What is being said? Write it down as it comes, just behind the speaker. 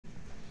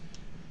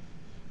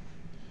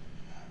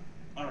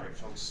Alright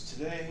folks,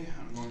 today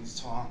I'm going to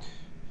talk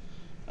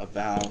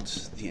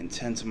about the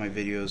intent of my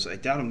videos. I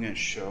doubt I'm going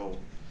to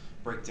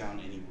break down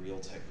any real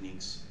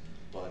techniques,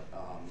 but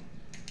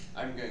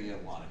I'm going to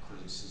get a lot of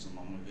criticism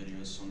on my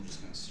videos, so I'm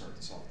just going to start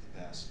this off with the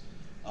pass.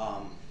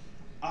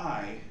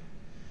 I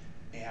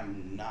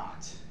am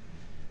not,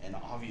 and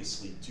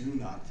obviously do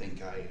not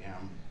think I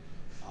am,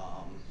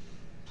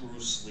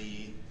 Bruce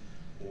Lee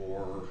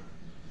or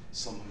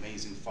some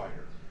amazing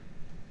fighter.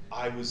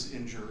 I was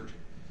injured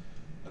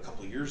a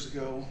couple of years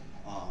ago.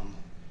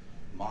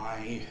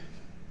 My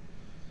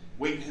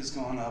weight has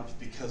gone up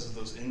because of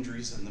those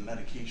injuries and the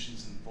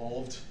medications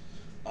involved.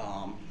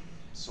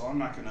 So I'm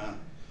not gonna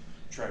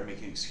try to make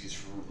an excuse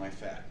for my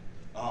fat.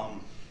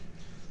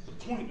 The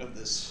point of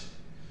this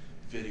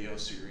video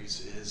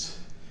series is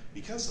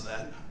because of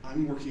that,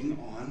 I'm working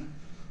on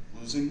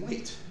losing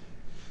weight.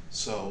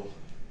 So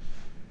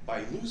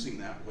by losing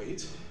that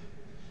weight,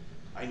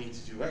 I need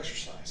to do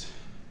exercise.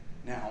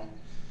 Now,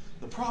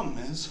 the problem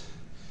is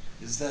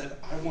that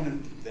I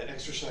wanted the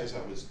exercise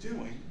I was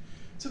doing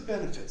to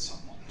benefit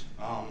someone.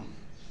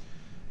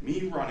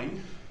 Me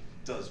running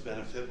does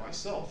benefit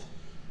myself,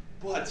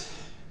 but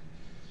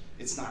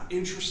it's not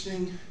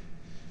interesting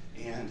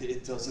and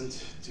it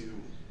doesn't do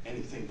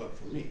anything but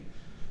for me.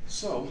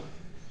 So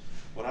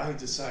what I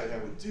decided I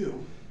would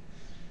do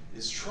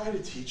is try to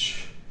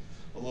teach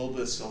a little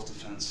bit of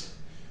self-defense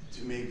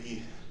to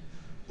maybe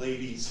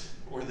ladies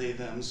or they,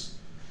 thems,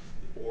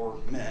 or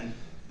men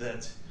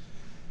that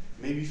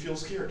maybe feel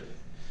scared.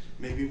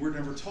 Maybe we're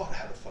never taught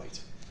how to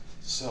fight.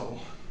 So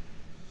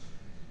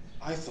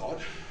I thought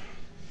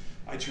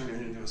I'd turn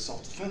it into a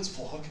self-defense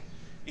vlog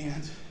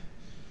and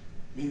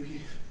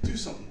maybe do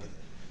something with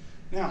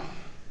it. Now,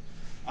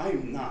 I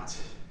am not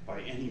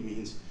by any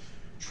means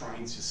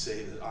trying to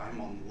say that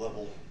I'm on the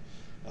level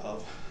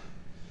of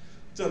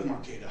Doug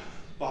Marcaida,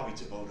 Bobby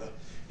Tabota,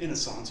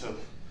 Inosanto,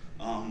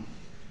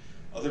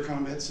 other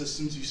combat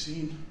systems you've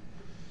seen.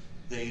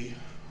 They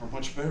are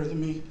much better than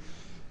me.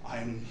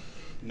 I'm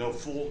no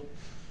fool,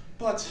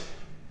 but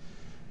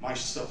my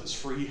stuff is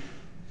free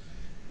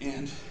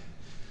and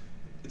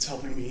it's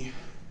helping me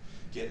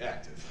get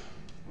active,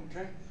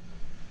 okay?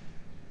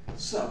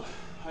 So,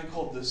 I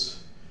called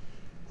this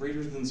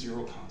Greater Than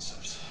Zero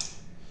Concepts.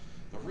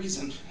 The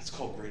reason it's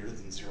called Greater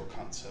Than Zero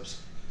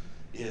Concepts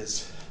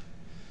is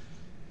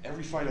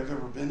every fight I've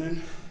ever been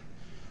in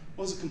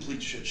was a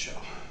complete shit show.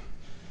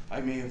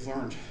 I may have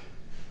learned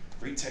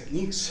great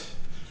techniques,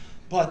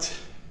 but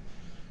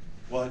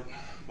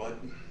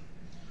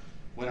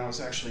when I was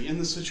actually in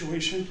the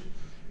situation,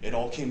 it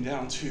all came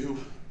down to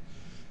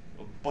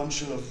a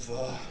bunch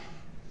of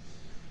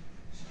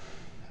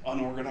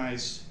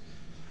unorganized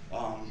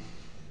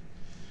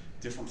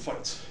different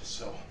fights.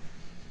 So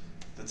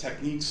the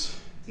techniques,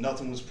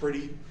 nothing was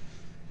pretty.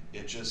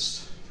 It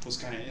just was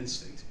kind of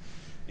instinct.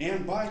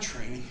 And by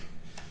training,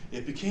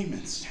 it became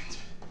instinct.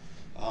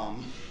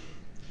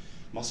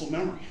 Muscle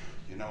memory,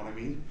 you know what I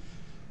mean?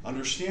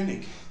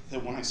 Understanding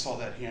that when I saw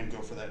that hand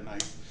go for that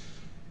knife,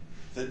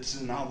 that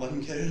to not let him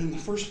get it in the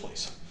first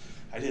place.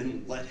 I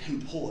didn't let him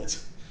pull it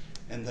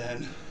and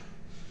then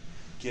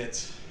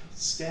get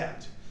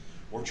stabbed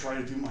or try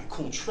to do my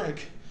cool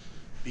trick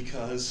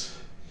because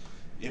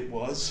it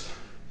was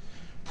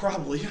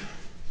probably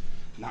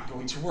not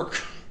going to work.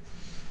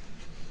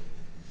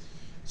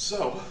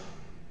 So,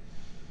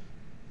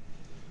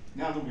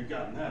 now that we've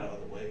gotten that out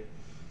of the way,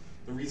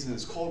 the reason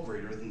it's called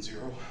Greater Than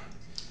Zero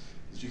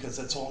is because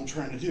that's all I'm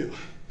trying to do,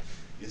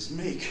 is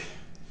make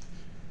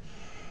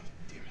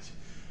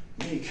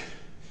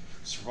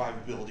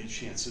survivability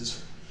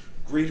chances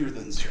greater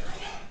than zero.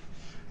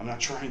 I'm not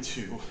trying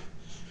to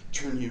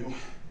turn you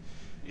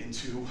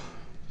into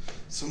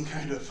some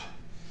kind of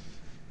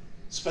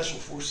special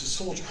forces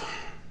soldier.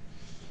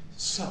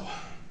 So,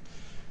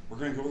 we're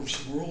going to go over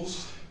some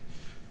rules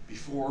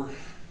before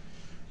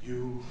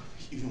you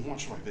even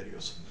watch my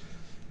videos.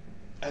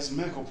 As a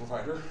medical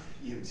provider,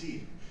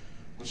 EMT,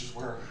 which is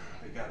where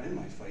I got in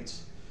my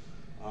fights,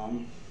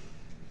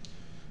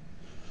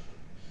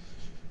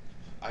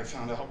 I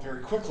found out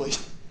very quickly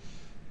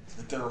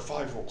that there are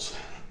 5 rules.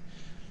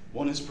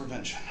 One is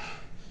prevention.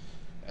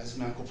 As a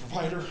medical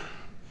provider,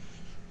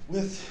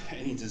 with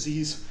any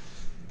disease,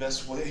 the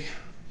best way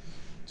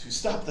to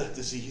stop that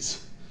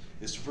disease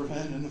is to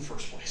prevent it in the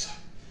first place.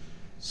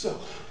 So,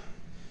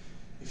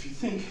 if you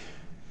think,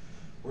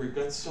 or your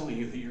gut's telling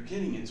you that you're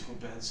getting into a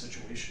bad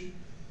situation,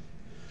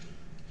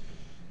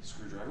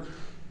 screwdriver,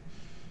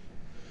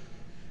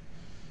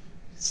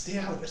 stay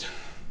out of it.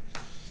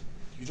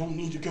 You don't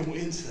need to go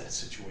into that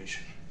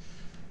situation.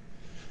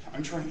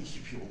 I'm trying to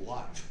keep you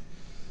alive.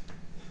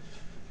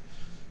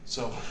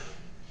 So,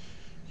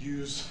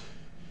 use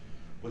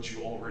what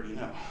you already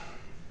know.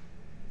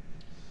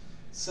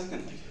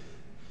 Secondly,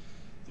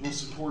 the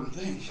most important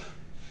thing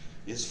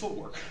is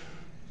footwork.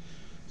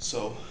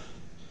 So,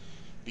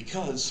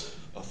 because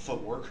of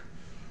footwork,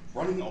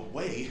 running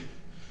away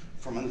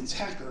from an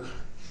attacker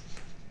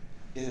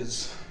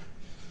is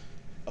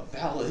a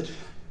valid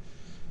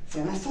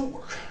form of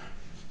footwork.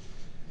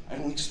 I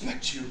don't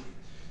expect you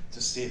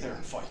to stay there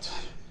and fight.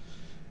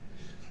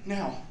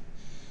 Now,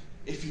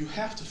 if you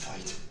have to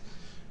fight,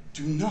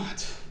 do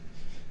not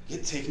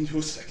get taken to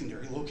a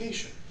secondary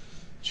location.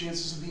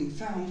 Chances of being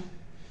found,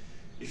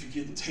 if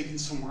you get taken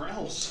somewhere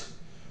else,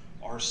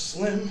 are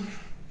slim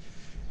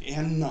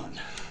and none.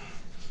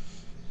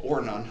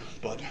 Or none,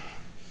 but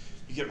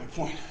you get my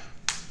point.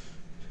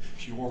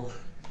 Your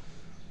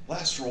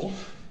last rule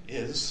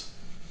is,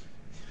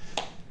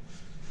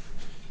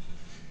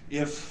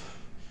 if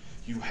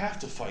you have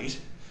to fight,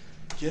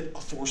 get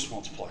a force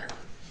multiplier.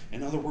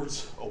 In other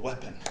words, a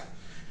weapon.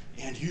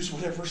 And use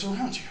whatever's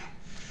around you.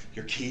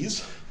 Your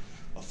keys,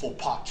 a full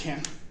pop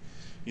can,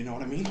 you know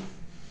what I mean?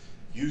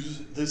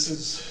 This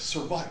is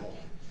survival.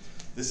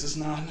 This is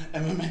not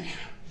MMA.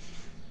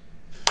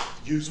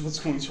 Use what's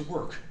going to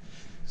work,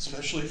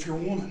 especially if you're a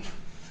woman.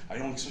 I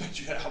don't expect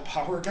you to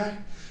outpower a guy.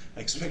 I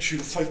expect you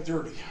to fight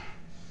dirty.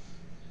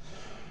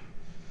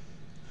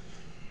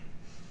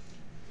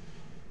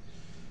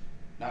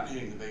 Not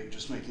hitting the vape,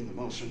 just making the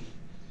motion.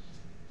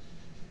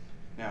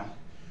 Now,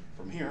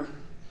 from here,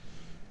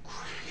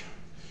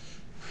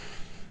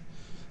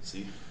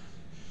 see?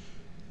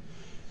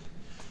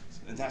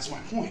 And that's my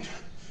point.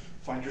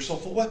 Find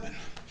yourself a weapon.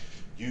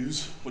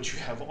 Use what you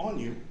have on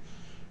you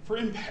for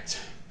impact.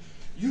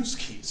 Use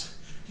keys.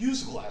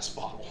 Use a glass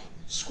bottle.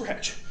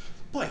 Scratch.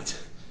 Bite.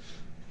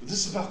 But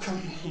this is about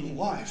coming home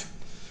alive.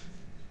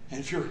 And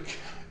if you're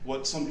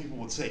what some people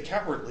would say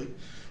cowardly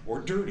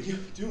or dirty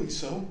doing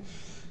so,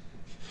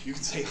 you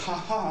can say, ha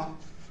ha,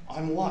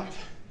 I'm alive.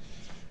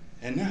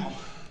 And now,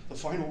 the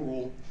final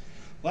rule,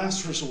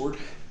 last resort,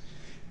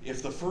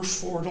 if the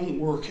first four don't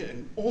work,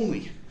 and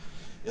only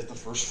if the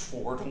first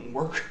four don't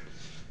work,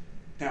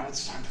 now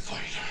it's time to fight.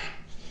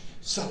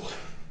 So,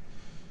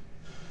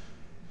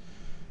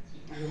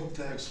 I hope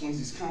that explains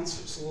these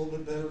concepts a little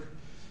bit better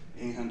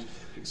and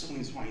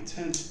explains my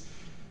intent.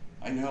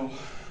 I know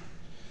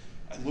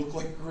I look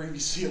like a gravy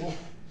seal,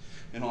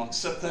 and I'll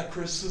accept that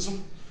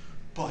criticism,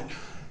 but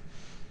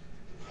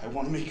I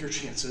want to make your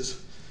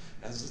chances,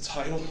 as the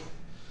title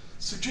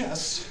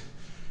suggests,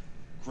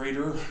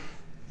 greater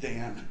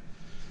than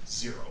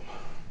 0.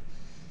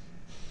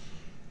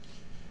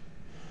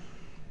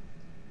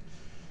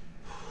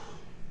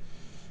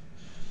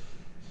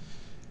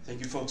 Thank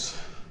you, folks.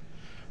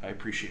 I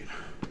appreciate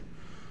it.